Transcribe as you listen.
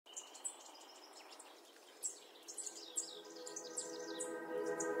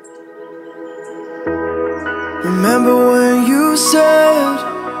Remember when you said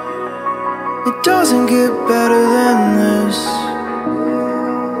it doesn't get better than this?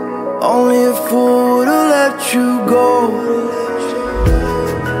 Only a fool would've let you go.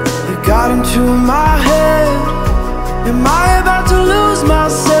 You got into my head. Am I about to lose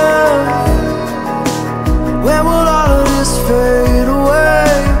myself? When will all of this fade away?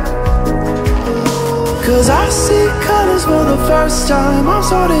 Cause I see colors for the first time. I'm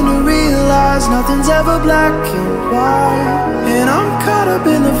starting to realize nothing's ever black and white. And I'm caught up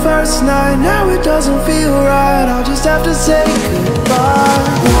in the first night. Now it doesn't feel right. I'll just have to say goodbye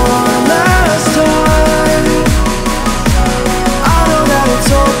one last time. I know that it's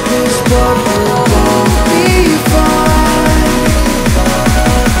hopeless, but we'll both be fine.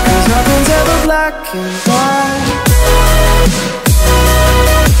 Cause nothing's ever black and white.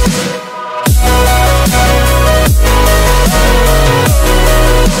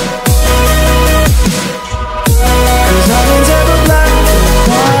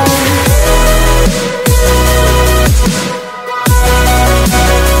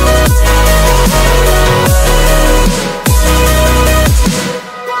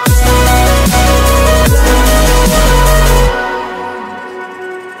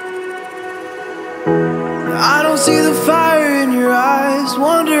 I don't see the fire in your eyes,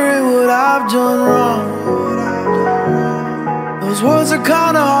 wondering what I've done wrong. Those words are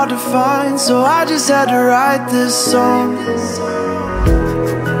kinda hard to find, so I just had to write this song.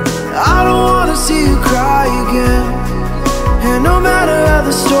 I don't wanna see you cry again, and no matter how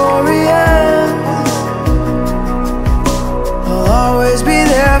the story ends, I'll always be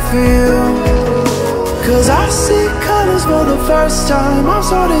there for you. Cause I see colors for the first time. I'm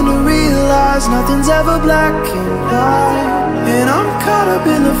starting to realize nothing's ever black and white. And I'm caught up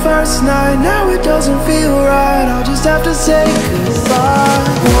in the first night. Now it doesn't feel right. I'll just have to say goodbye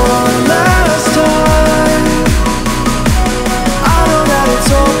one last time. I know that it's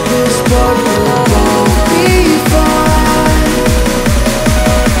hopeless, but we'll